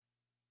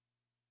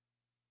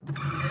Curtain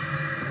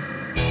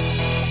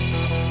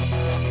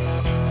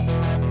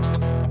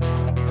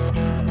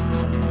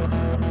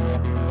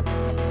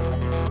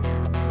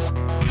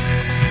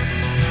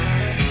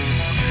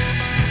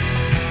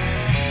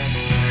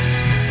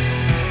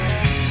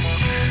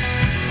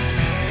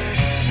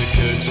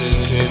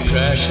came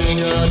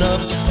crashing on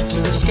up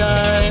to the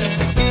sky.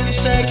 The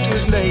insect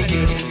was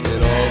naked,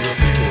 and all the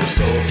people were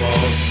so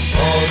appalled.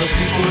 All the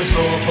people were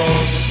so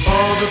appalled.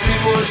 All the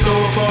people were so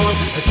appalled.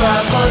 At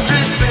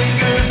 500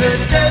 fingers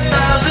and 10,000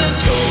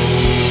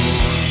 toes.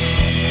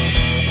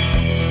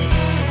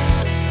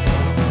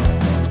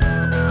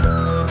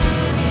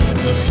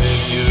 A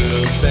figure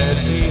of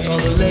fancy. All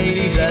the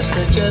ladies asked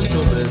the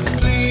gentleman,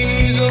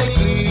 please, oh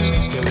please,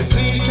 can we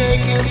please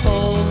take him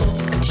home?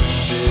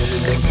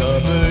 In the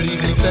cupboard,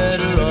 even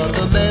better on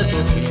the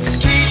mantelpiece.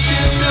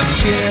 Teaching the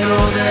piano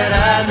that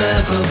I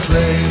never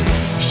played.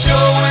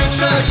 Showing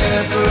the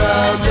hamper,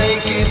 I'll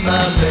make it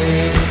my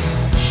maid.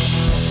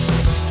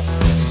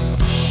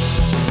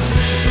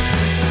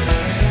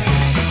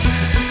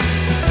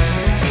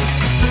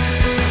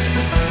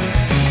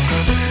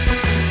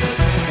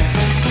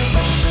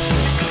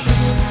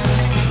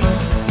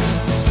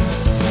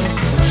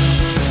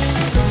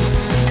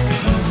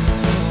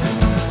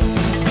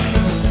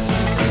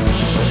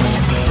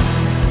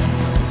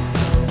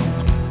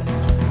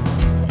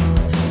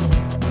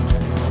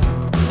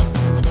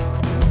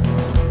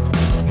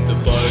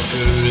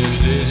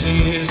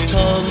 His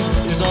tongue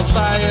is on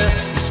fire.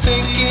 He's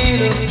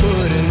thinking of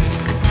putting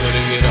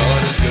it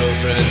on his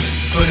girlfriend.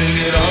 Putting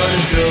it on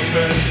his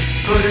girlfriend.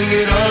 Putting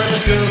it on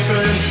his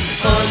girlfriend.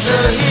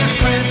 Under his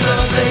print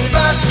of a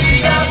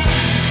Basquiat.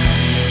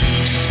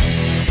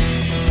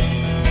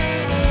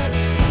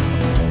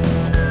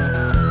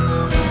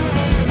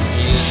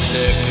 The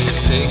insect is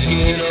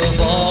thinking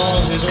of all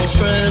his old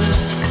friends.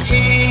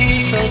 He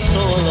felt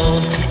so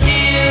alone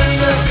in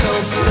the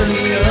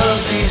company of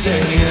these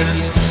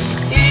aliens.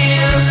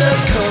 In the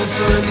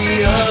company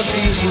of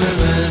these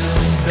women,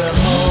 the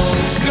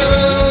hunger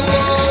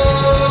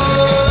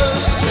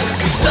was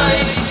a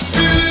sight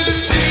to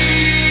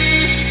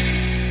see.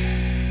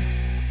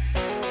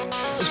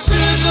 A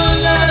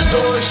civilized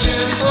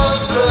ocean of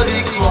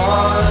bloody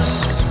claws.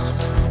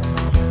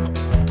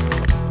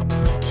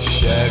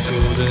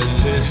 Shackled and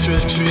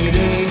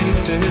mistreating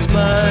to his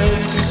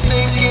mind. He's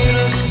thinking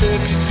of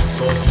sticks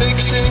for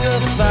fixing a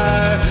fire.